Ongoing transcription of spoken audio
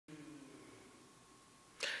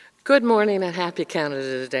Good morning and happy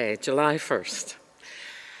Canada Day, July 1st.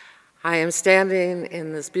 I am standing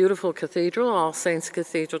in this beautiful cathedral, All Saints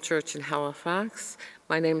Cathedral Church in Halifax.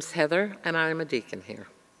 My name's Heather and I'm a deacon here.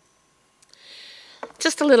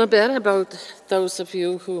 Just a little bit about those of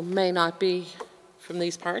you who may not be from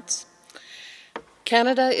these parts.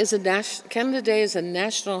 Canada Day is a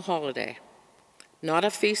national holiday, not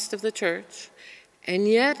a feast of the church, and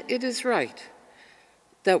yet it is right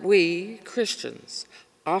that we, Christians,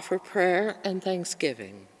 offer prayer and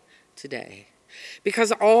thanksgiving today,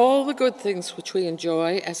 because all the good things which we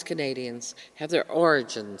enjoy as Canadians have their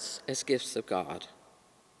origins as gifts of God.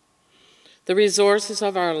 The resources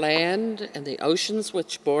of our land and the oceans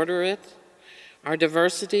which border it, our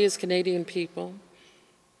diversity as Canadian people,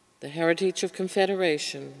 the heritage of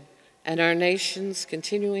Confederation, and our nation's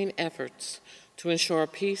continuing efforts to ensure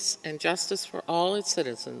peace and justice for all its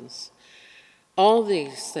citizens, all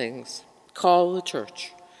these things call the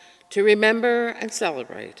Church to remember and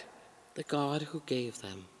celebrate the God who gave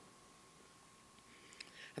them.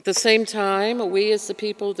 At the same time, we as the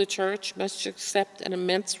people of the Church must accept an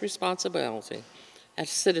immense responsibility as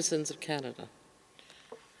citizens of Canada.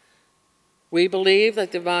 We believe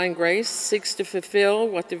that divine grace seeks to fulfill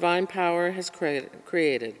what divine power has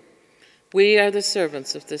created. We are the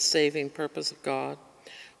servants of this saving purpose of God.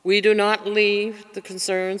 We do not leave the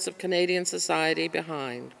concerns of Canadian society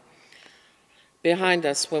behind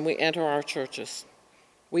us when we enter our churches.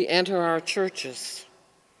 We enter our churches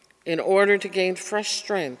in order to gain fresh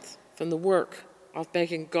strength from the work of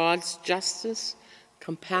making God's justice,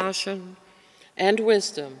 compassion, and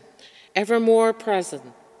wisdom ever more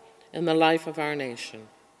present in the life of our nation.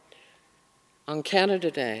 On Canada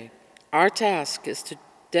Day, our task is to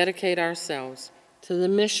dedicate ourselves to the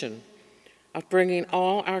mission of bringing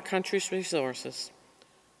all our country's resources,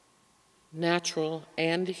 natural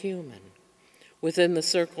and human, within the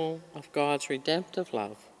circle of God's redemptive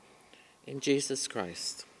love in Jesus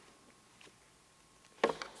Christ.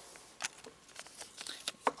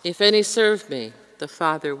 If any serve me, the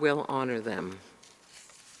Father will honor them.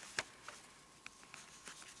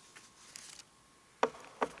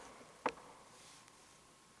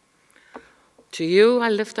 To you I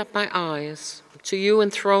lift up my eyes, to you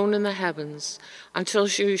enthroned in the heavens, until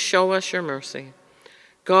you show us your mercy.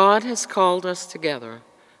 God has called us together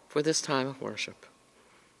for this time of worship.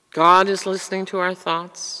 God is listening to our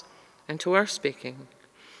thoughts and to our speaking.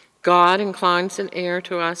 God inclines an ear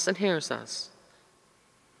to us and hears us.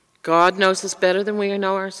 God knows us better than we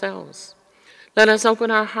know ourselves. Let us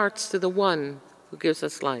open our hearts to the one who gives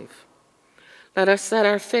us life. Let us set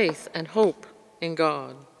our faith and hope in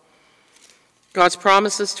God. God's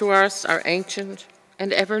promises to us are ancient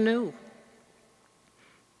and ever new.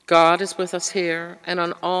 God is with us here and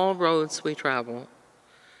on all roads we travel.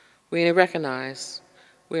 We recognize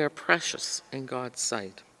we are precious in God's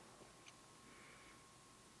sight.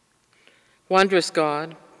 Wondrous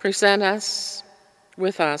God, present us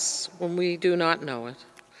with us when we do not know it,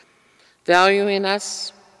 valuing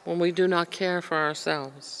us when we do not care for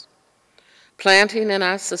ourselves, planting in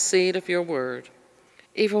us a seed of your word,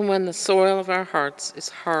 even when the soil of our hearts is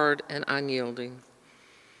hard and unyielding.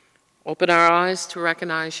 Open our eyes to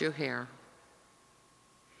recognize you here.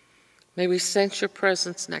 May we sense your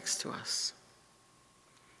presence next to us.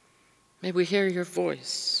 May we hear your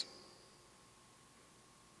voice.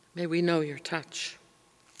 May we know your touch.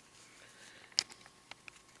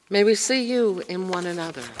 May we see you in one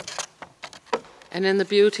another and in the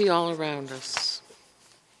beauty all around us.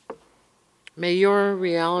 May your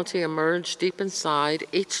reality emerge deep inside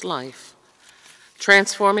each life,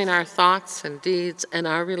 transforming our thoughts and deeds and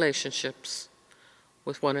our relationships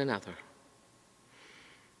with one another.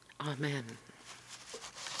 Amen.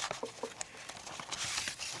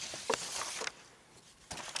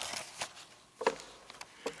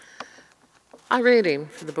 A reading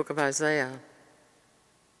from the book of Isaiah.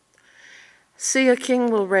 See, a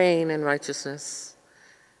king will reign in righteousness,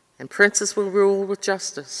 and princes will rule with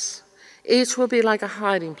justice. Each will be like a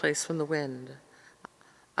hiding place from the wind,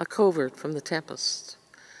 a covert from the tempest,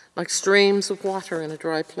 like streams of water in a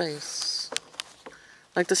dry place,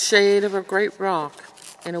 like the shade of a great rock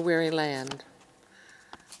in a weary land.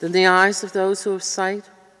 Then the eyes of those who have sight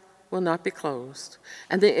will not be closed,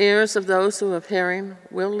 and the ears of those who have hearing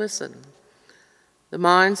will listen. The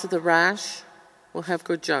minds of the rash will have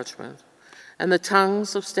good judgment, and the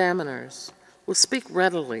tongues of stammers will speak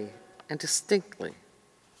readily and distinctly.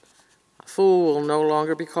 A fool will no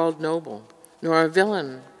longer be called noble, nor a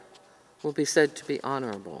villain will be said to be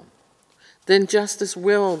honorable. Then justice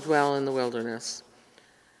will dwell in the wilderness,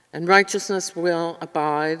 and righteousness will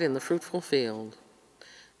abide in the fruitful field.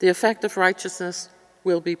 The effect of righteousness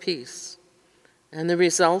will be peace, and the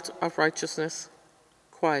result of righteousness,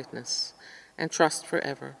 quietness, and trust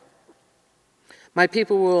forever. My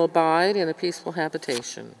people will abide in a peaceful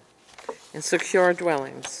habitation, in secure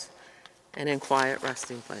dwellings, and in quiet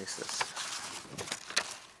resting places.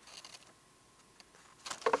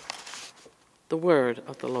 The word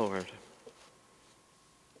of the Lord.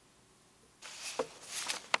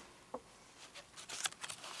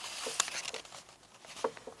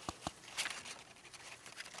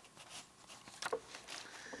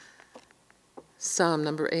 Psalm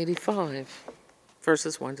number 85,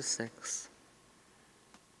 verses 1 to 6.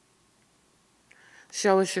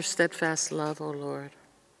 Show us your steadfast love, O Lord,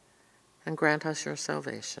 and grant us your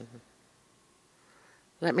salvation.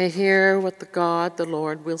 Let me hear what the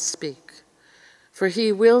Lord will speak, for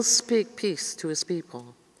he will speak peace to his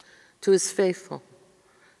people, to his faithful,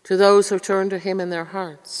 to those who turn to him in their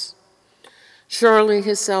hearts. Surely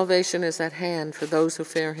his salvation is at hand for those who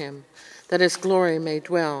fear him, that his glory may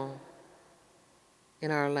dwell in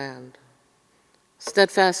our land.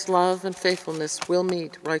 Steadfast love and faithfulness will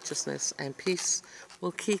meet righteousness, and peace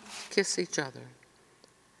will kiss each other.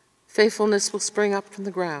 Faithfulness will spring up from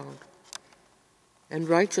the ground, and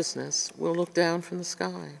righteousness will look down from the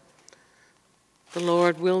sky. The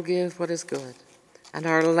Lord will give what is good, and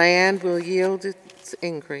our land will yield its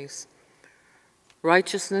increase.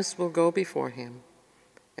 Righteousness will go before him,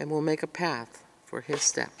 and will make a path for his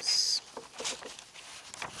steps.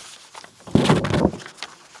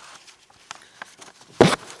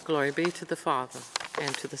 Glory be to the Father,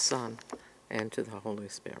 and to the Son, and to the Holy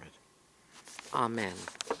Spirit. Amen.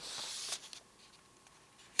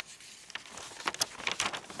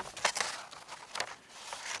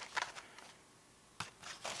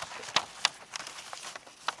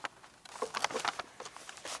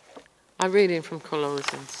 A reading from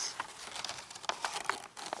Colossians.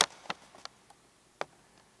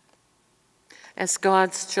 As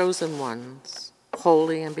God's chosen ones,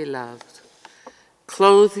 holy and beloved,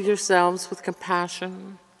 clothe yourselves with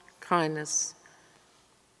compassion, kindness,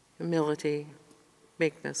 humility,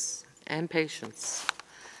 meekness, and patience.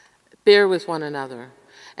 Bear with one another,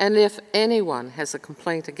 and if anyone has a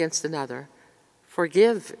complaint against another,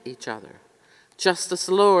 forgive each other, just as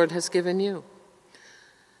the Lord has given you.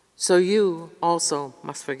 So you also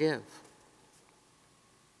must forgive.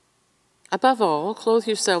 Above all, clothe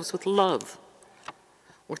yourselves with love,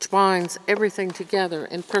 which binds everything together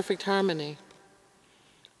in perfect harmony.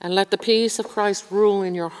 And let the peace of Christ rule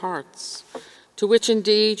in your hearts, to which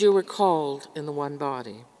indeed you were called in the one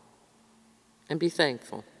body. And be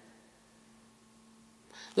thankful.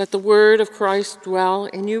 Let the word of Christ dwell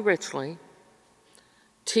in you richly.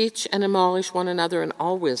 Teach and admonish one another in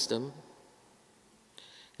all wisdom.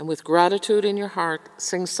 And with gratitude in your heart,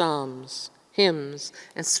 sing psalms, hymns,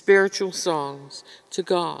 and spiritual songs to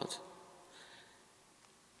God.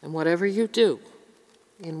 And whatever you do,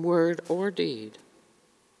 in word or deed,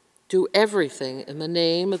 do everything in the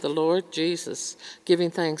name of the Lord Jesus, giving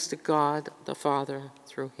thanks to God the Father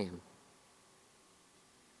through him.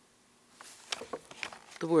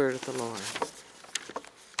 The word of the Lord.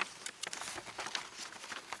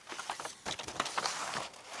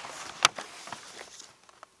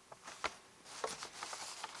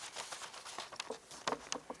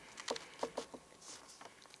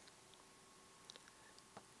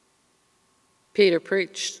 Peter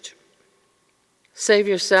preached, "Save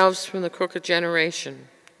yourselves from the crooked generation.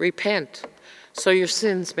 Repent, so your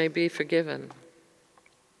sins may be forgiven."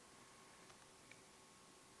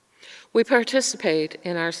 We participate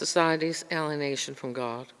in our society's alienation from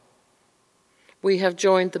God. We have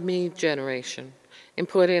joined the me generation in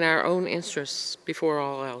putting our own interests before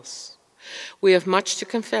all else. We have much to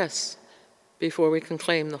confess before we can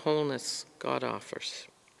claim the wholeness God offers.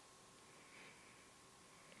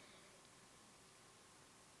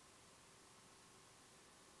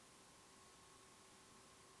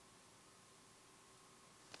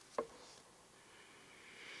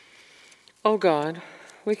 O God,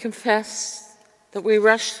 we confess that we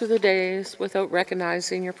rush through the days without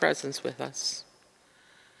recognizing your presence with us.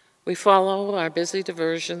 We follow our busy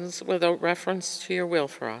diversions without reference to your will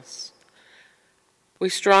for us. We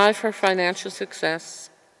strive for financial success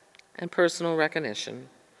and personal recognition,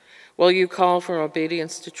 while you call for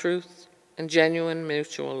obedience to truth and genuine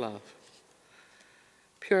mutual love.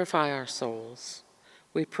 Purify our souls,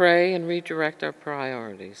 we pray, and redirect our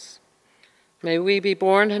priorities. May we be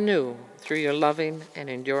born anew through your loving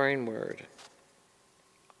and enduring word.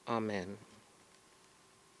 Amen.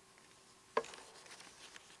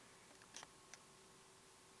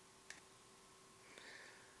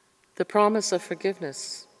 The promise of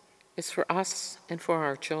forgiveness is for us and for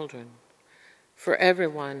our children. for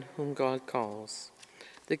everyone whom God calls.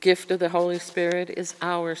 The gift of the Holy Spirit is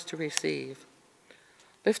ours to receive.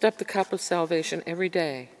 Lift up the cup of salvation every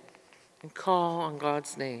day and call on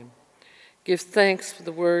God's name. Give thanks for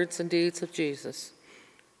the words and deeds of Jesus,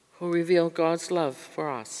 who reveal God's love for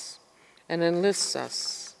us and enlists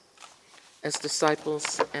us as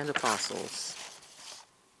disciples and apostles.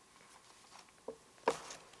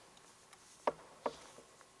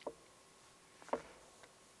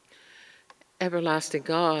 Everlasting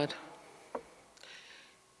God,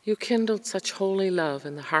 you kindled such holy love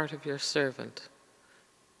in the heart of your servant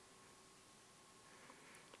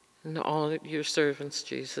and all your servants,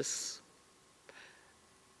 Jesus,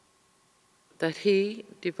 that he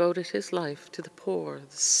devoted his life to the poor,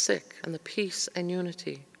 the sick, and the peace and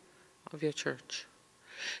unity of your church.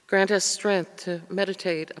 Grant us strength to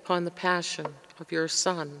meditate upon the passion of your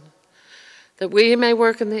Son, that we may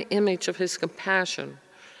work in the image of his compassion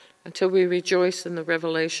until we rejoice in the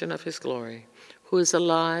revelation of his glory, who is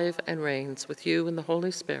alive and reigns with you in the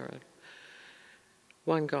Holy Spirit,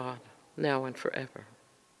 one God, now and forever.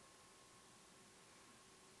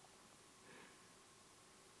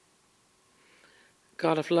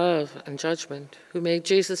 God of love and judgment, who made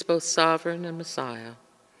Jesus both sovereign and Messiah,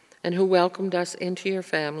 and who welcomed us into your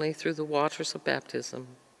family through the waters of baptism,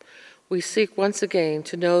 we seek once again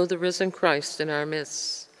to know the risen Christ in our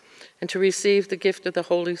midst and to receive the gift of the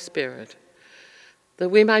Holy Spirit, that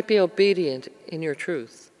we might be obedient in your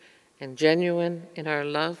truth and genuine in our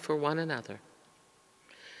love for one another.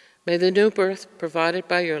 May the new birth provided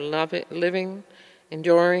by your living,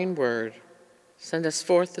 enduring word send us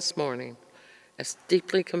forth this morning as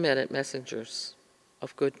deeply committed messengers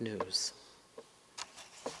of good news.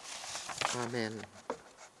 Amen.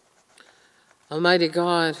 Almighty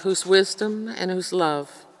God, whose wisdom and whose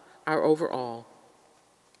love are over all,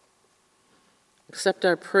 accept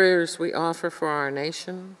our prayers we offer for our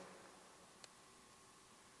nation.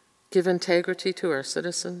 Give integrity to our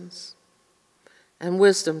citizens and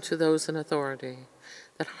wisdom to those in authority,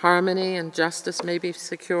 that harmony and justice may be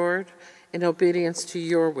secured in obedience to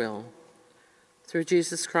your will. Through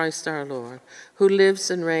Jesus Christ our Lord, who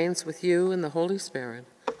lives and reigns with you in the Holy Spirit,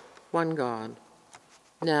 one God,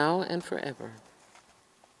 now and forever.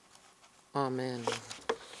 Amen.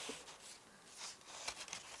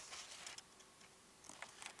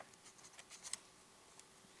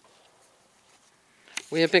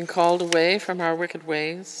 We have been called away from our wicked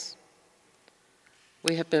ways.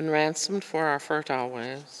 We have been ransomed for our fertile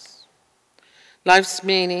ways. Life's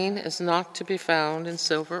meaning is not to be found in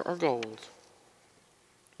silver or gold.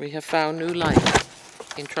 We have found new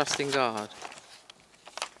life in trusting God.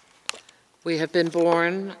 We have been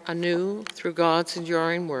born anew through God's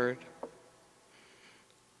enduring word.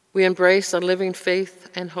 We embrace a living faith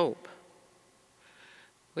and hope.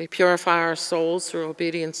 We purify our souls through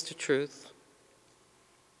obedience to truth.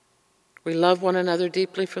 We love one another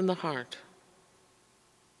deeply from the heart.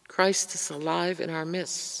 Christ is alive in our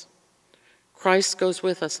midst. Christ goes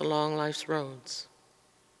with us along life's roads.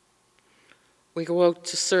 We go out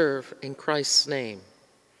to serve in Christ's name.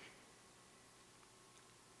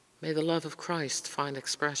 May the love of Christ find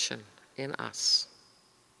expression in us.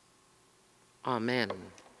 Amen.